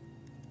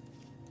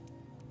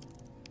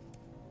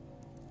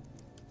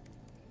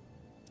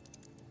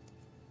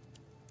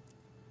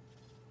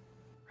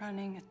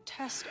 Running a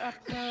test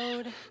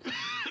upload.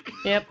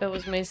 Yep, it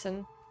was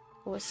Mason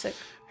who was sick.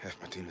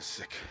 Half my team is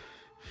sick.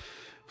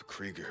 But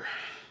Krieger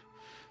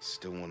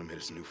still want him in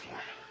his new form.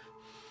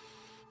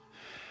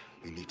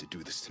 We need to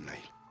do this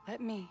tonight.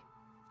 Let me.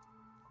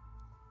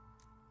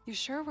 You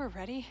sure we're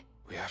ready?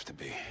 We have to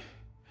be.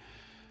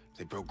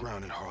 They broke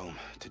ground in Harlem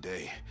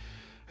today,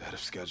 ahead of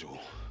schedule.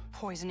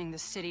 Poisoning the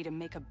city to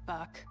make a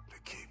buck. They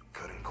keep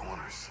cutting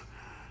corners,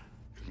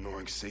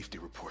 ignoring safety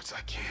reports.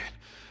 I can't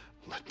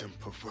let them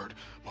pervert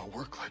my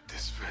work like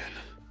this,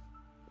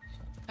 Finn.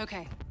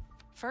 Okay.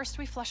 First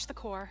we flush the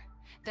core,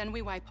 then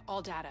we wipe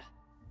all data.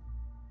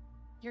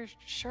 You're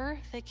sure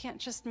they can't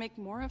just make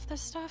more of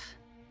this stuff?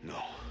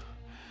 No.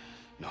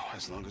 No,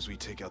 as long as we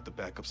take out the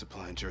backup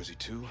supply in Jersey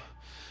too.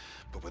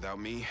 But without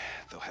me,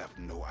 they'll have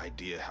no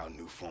idea how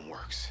new form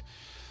works.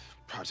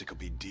 Project will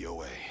be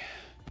DOA.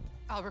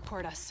 I'll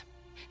record us.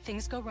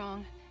 Things go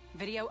wrong,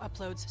 video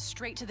uploads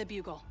straight to the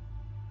Bugle.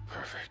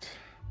 Perfect.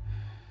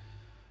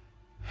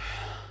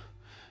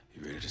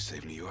 You ready to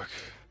save New York?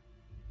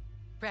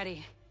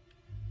 Ready.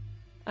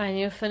 I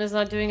knew Finn is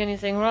not doing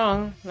anything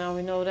wrong. Now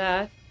we know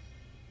that.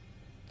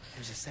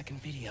 There's a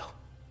second video.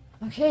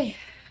 Okay.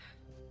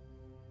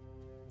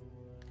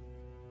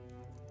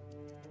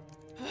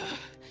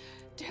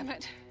 Damn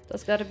it.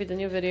 That's gotta be the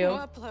new No video.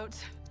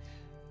 uploads.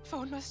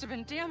 Phone must have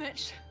been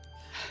damaged.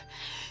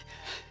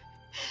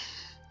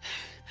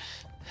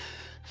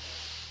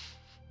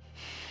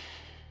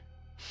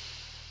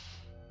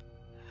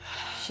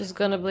 She's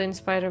gonna blame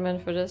Spider-Man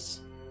for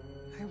this.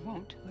 I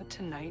won't let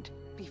tonight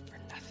be for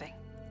nothing.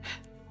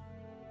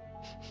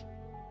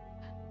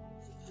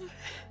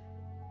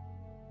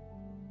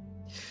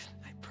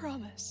 I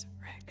promise,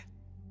 Rick.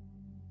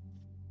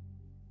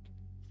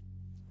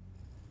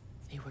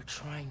 They were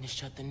trying to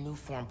shut the new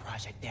form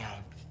project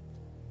down.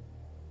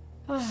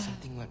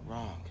 Something went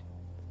wrong.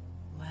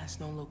 Last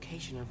known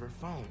location of her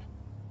phone.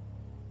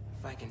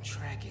 If I can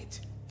track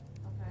it.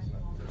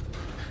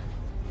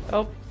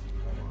 Oh.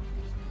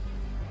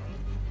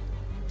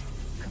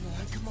 Come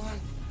on, come on.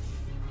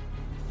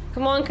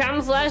 Come on,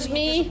 camouflage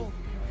me!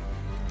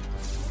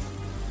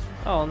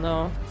 Oh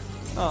no.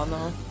 Oh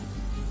no.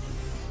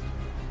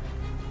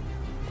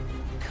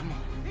 Come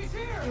on. He's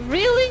here!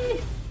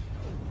 Really?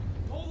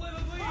 Don't let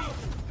him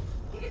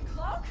leave! Need a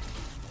cloak?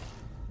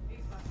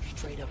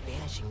 Straight up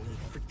vanishing really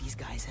freaked these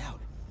guys out.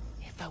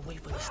 If I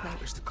wait for the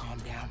snipers to calm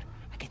down,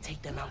 I can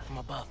take them out from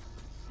above.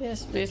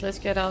 Yes, please, let's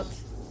get out.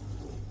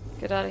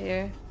 Get out of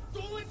here.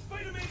 Don't let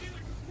Spider-Man get the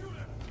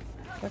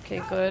computer!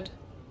 Okay, good.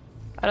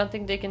 I don't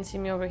think they can see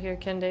me over here,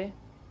 can they?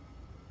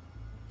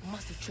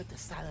 Must have tripped a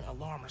silent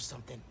alarm or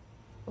something.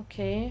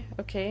 Okay,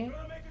 okay.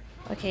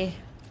 Okay.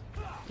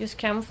 Use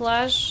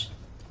camouflage.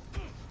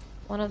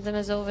 One of them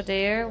is over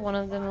there, one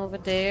of them over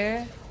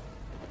there.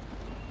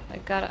 I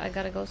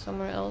gotta go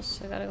somewhere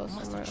else. I gotta go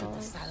Must somewhere have tripped a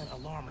else. silent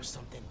alarm or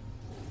something.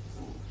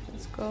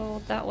 Let's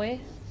go that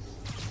way.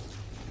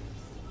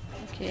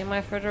 Okay, am I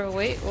further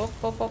away? Whoop,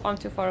 whoop, whoop, I'm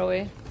too far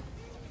away.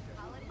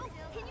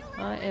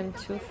 I am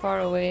too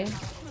far away.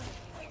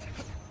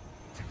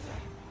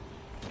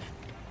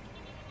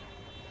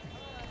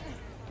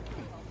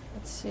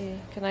 Let's see,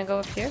 can I go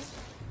up here?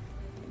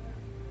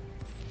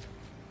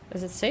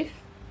 Is it safe?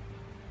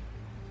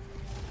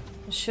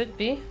 It should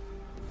be.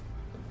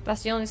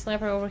 That's the only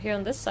sniper over here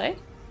on this side.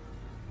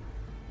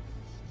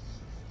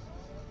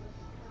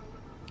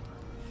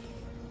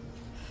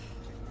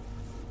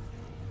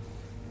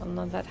 I'm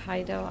not that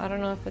high though. I don't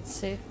know if it's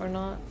safe or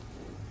not.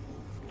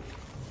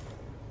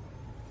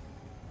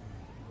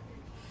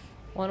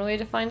 One way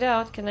to find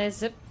out. Can I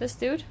zip this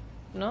dude?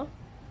 No?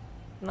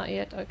 Not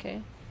yet.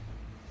 Okay.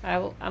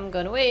 I'm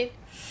gonna wait.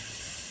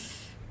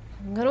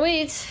 I'm gonna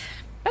wait.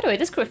 By the way,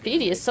 this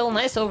graffiti is so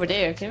nice over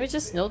there. Can we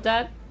just note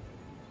that?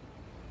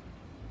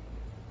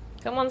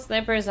 Come on,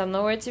 snipers. I'm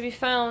nowhere to be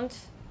found.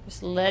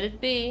 Just let it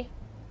be.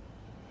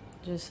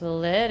 Just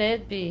let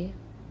it be.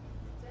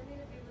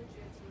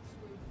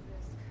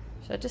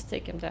 Should I just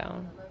take him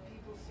down?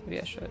 Maybe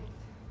I should.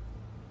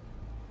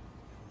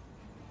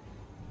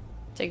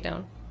 Take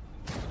down.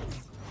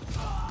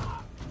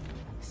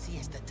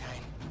 Siesta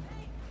time.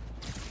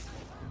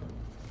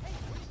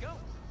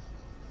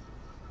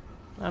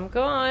 I'm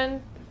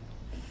gone.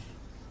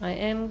 I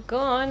am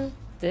gone.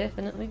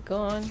 Definitely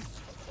gone.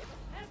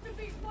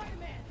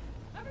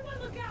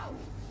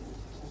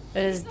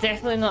 It is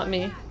definitely not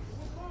me.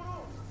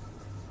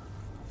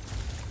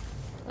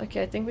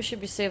 Okay, I think we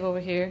should be safe over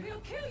here. We'll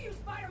kill you,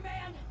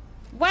 Spider-Man!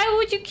 Why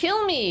would you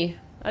kill me?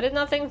 I did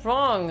nothing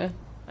wrong.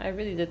 I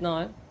really did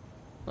not.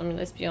 I mean,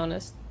 let's be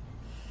honest.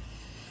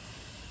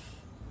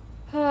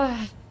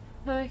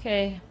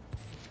 Okay.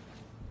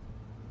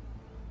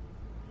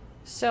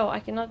 So, I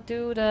cannot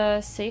do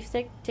the safe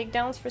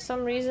takedowns for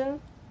some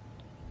reason.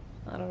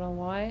 I don't know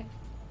why.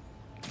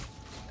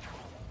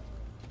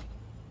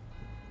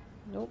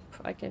 Nope,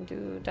 I can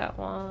do that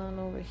one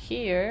over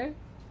here.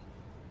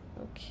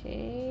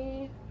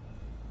 Okay.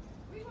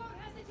 We won't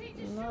hesitate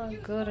to shoot Not you,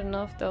 good Spider-Man.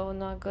 enough though,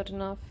 not good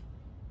enough.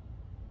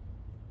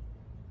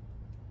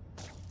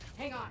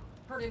 Hang on,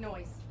 heard a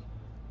noise.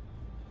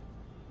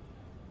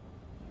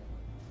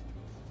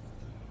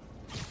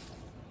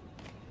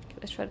 Okay,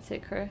 let's try to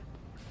take her.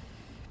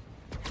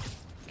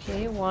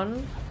 Okay,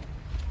 one.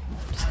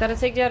 Just gotta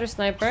take the other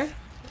sniper,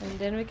 and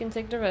then we can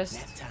take the rest.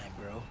 Nap time,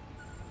 bro.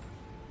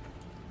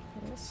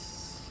 Yes.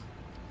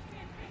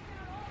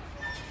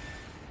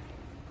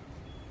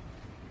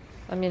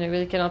 I mean, I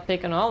really cannot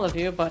pick on all of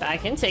you, but I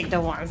can take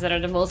the ones that are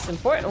the most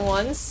important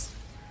ones.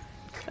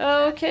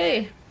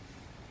 Okay.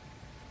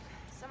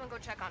 Someone go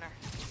check on her.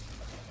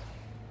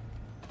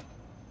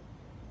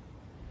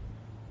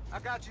 I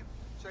got you.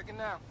 Checking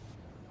now.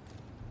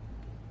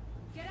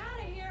 Get out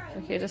of here!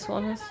 Okay, this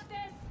one is... About this.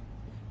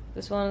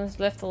 This one is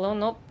left alone.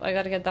 Nope, I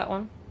gotta get that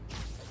one.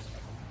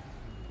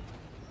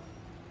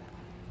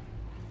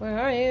 Where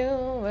are you?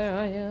 Where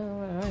are you?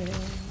 Where are you?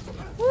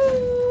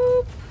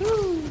 Woo!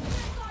 Woo!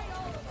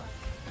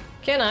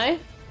 Can I?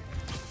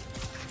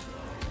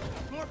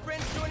 More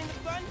friends joining the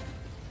fun?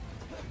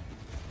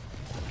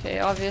 Okay,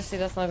 obviously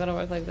that's not gonna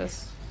work like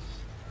this.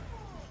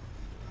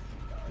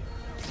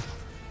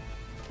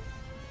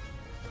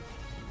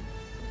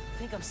 I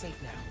think I'm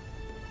safe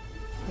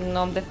now.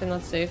 No, I'm definitely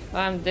not safe.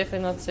 I'm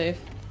definitely not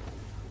safe.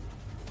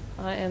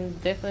 I am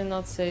definitely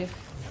not safe.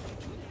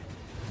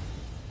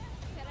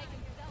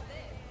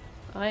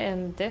 I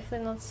am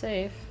definitely not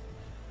safe.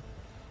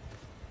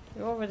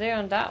 You're over there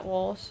on that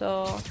wall,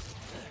 so...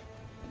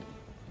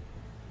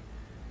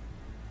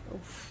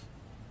 Oof.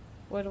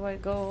 Where do I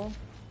go?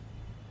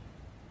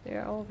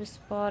 There I will be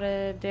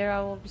spotted. There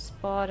I will be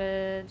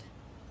spotted.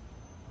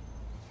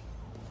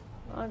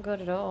 Not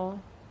good at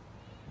all.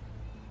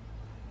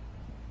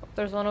 Oh,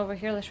 there's one over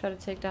here. Let's try to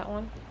take that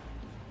one.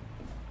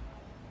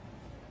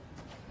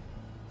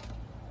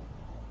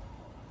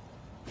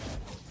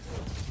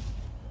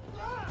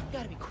 You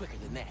gotta be quicker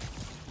than that.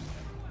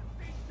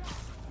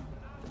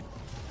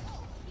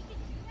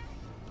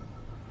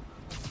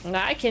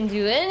 I can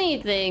do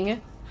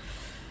anything.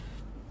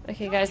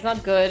 Okay, guys,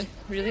 not good.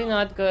 Really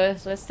not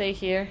good. Let's stay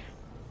here.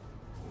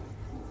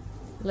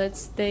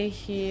 Let's stay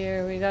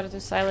here. We gotta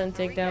do silent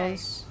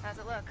takedowns. How's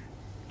it look?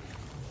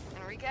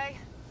 Enrique?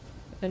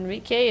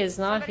 Enrique is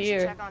not Somebody should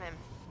here. check on him.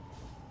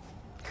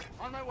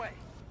 On my way.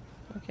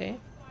 Okay.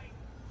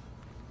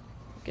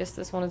 Guess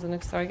this one is the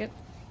next target.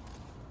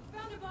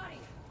 Found a body.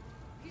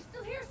 He's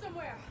still here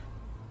somewhere.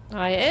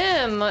 I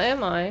am I?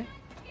 Scared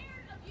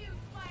of you,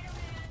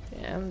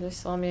 Spider-Man. Damn, they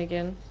saw me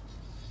again.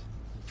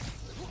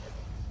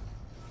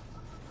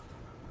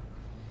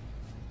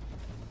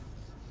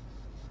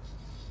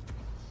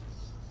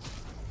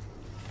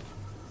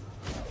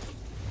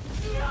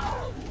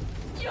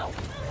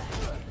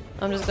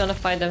 I'm just gonna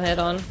fight them head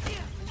on.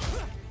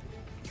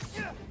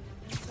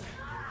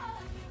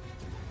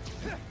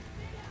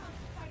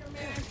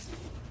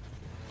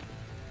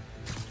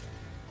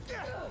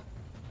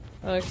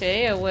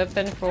 Okay, a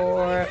weapon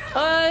for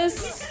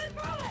us.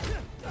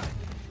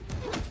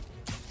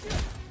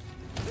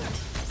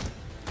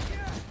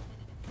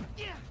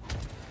 Tear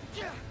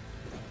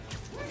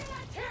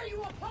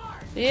you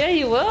apart. Yeah,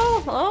 you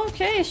will?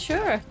 Okay,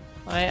 sure.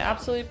 I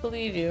absolutely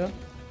believe you.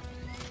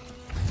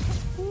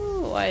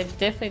 Ooh, I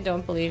definitely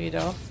don't believe you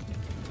though.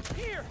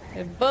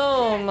 Okay,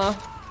 boom! I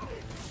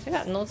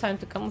got no time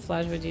to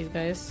camouflage with these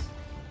guys.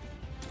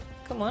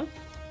 Come on.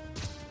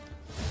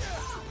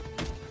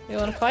 You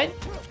wanna fight?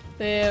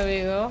 There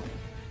we go.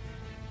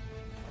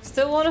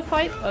 Still wanna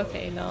fight?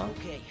 Okay, no.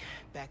 Okay,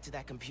 back to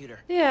that computer.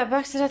 Yeah,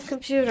 back to that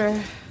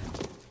computer.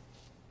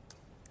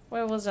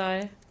 Where was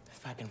I?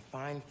 If I can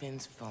find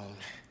Finn's phone,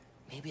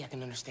 maybe I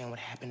can understand what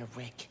happened to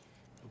Rick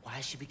and why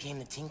she became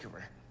the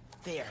Tinkerer.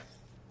 There,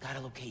 got a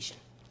location.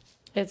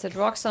 It's at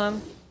Roxxon.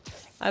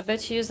 I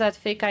bet she used that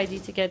fake ID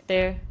to get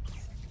there.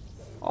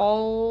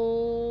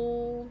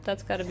 Oh,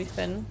 that's gotta be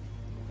Finn.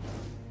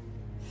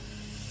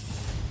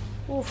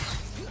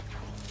 Oof.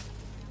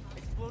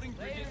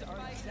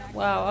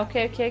 Wow,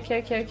 okay. I should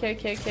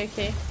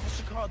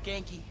call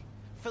Genki.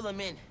 Fill him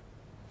in.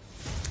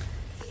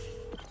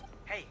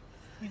 Hey,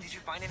 did you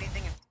find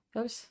anything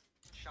in Oops.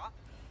 the shop?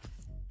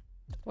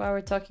 While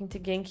we're talking to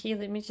Genki,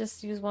 let me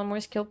just use one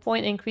more skill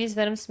point. Increase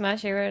Venom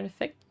Smash area and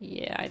effect.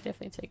 Yeah, I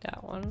definitely take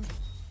that one.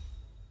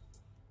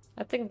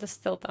 I think the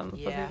stealth I'm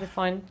perfectly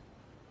fine.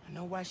 I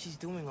know why she's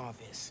doing all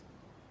this.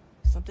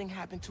 Something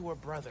happened to her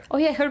brother. Oh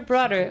yeah, her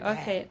brother. Something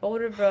bad. Okay,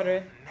 older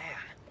brother. Man,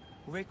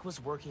 Rick was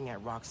working at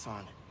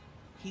Roxxon.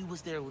 He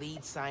was their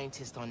lead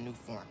scientist on New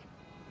Form.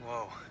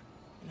 whoa.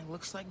 And it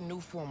looks like new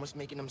form was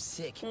making him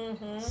sick.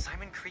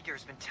 Simon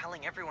Krieger's been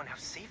telling everyone how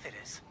safe it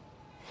is.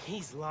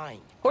 He's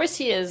lying. Of course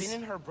he is. Finn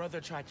and her brother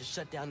tried to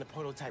shut down the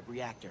prototype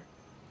reactor,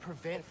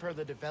 prevent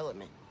further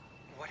development.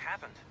 What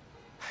happened?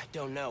 I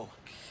don't know.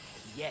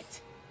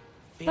 Yet.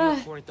 Finn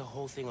recorded the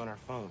whole thing on her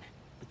phone,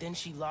 but then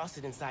she lost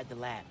it inside the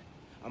lab.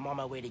 I'm on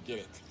my way to get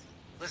it.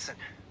 Listen,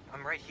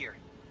 I'm right here.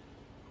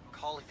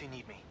 Call if you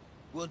need me.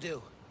 Will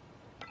do.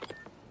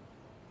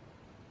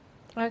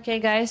 Okay,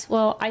 guys.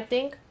 Well, I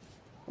think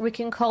we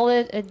can call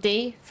it a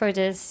day for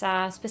this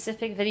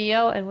specific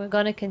video, and we're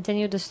gonna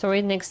continue the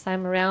story next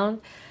time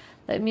around.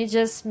 Let me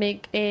just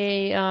make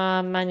a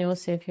manual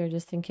save here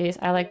just in case.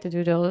 I like to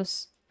do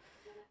those.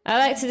 I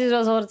like to do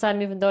those all the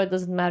time, even though it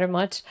doesn't matter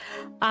much.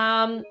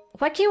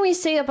 What can we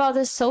say about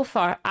this so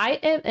far? I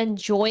am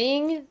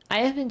enjoying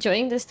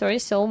this story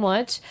so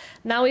much.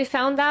 Now we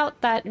found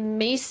out that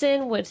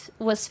Mason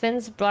was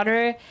Finn's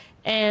brother,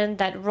 and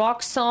that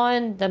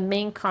Roxxon, the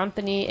main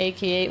company,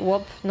 aka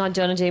not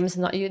Jonah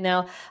Jameson, not you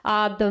now,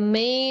 the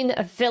main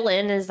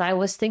villain, as I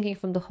was thinking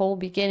from the whole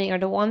beginning, are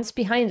the ones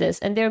behind this,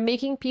 and they're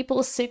making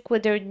people sick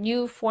with their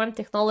new form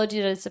technology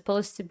that is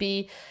supposed to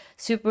be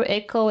super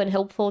eco and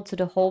helpful to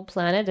the whole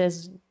planet,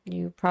 as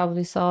you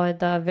probably saw in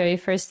the very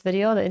first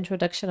video, the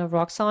introduction of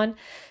Roxxon,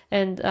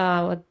 and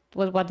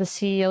what the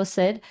CEO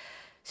said.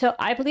 So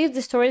I believe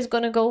the story is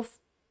gonna go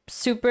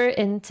super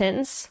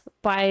intense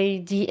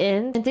by the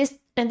end,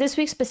 and this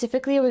week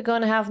specifically, we're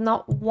going to have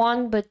not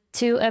 1 but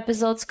 2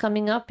 episodes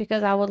coming up,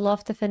 because I would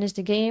love to finish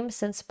the game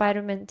since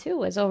Spider-Man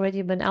 2 has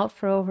already been out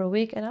for over a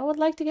week, and I would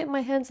like to get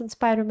my hands on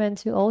Spider-Man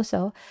 2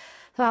 also.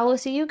 So I will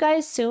see you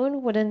guys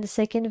soon within the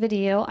second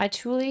video. I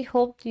truly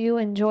hope you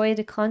enjoyed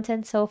the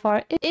content so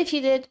far. If you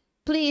did,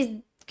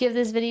 please give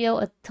this video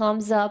a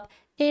thumbs up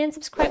and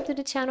subscribe to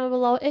the channel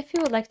below if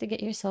you would like to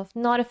get yourself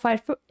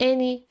notified for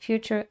any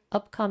future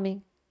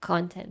upcoming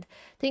content.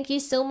 Thank you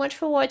so much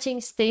for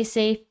watching. Stay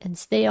safe and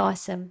stay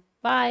awesome.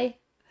 Bye.